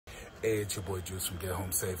Hey, it's your boy Juice from Get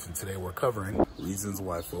Home Safe, and today we're covering reasons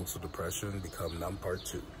why folks with depression become numb part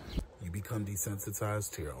 2. You become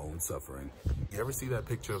desensitized to your own suffering. You ever see that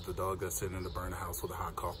picture of the dog that's sitting in the burner house with a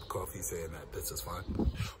hot cup of coffee saying that this is fine?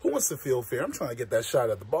 Who wants to feel fear? I'm trying to get that shot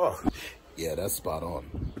at the bar. Yeah, that's spot on.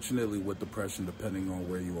 Fortunately, with depression, depending on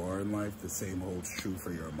where you are in life, the same holds true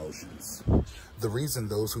for your emotions. The reason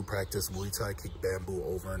those who practice Muay Thai kick bamboo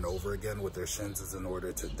over and over again with their shins is in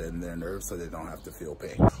order to deaden their nerves so they don't have to feel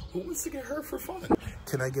pain. Who wants to get hurt for fun?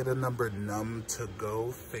 Can I get a number numb to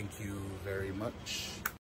go? Thank you very much.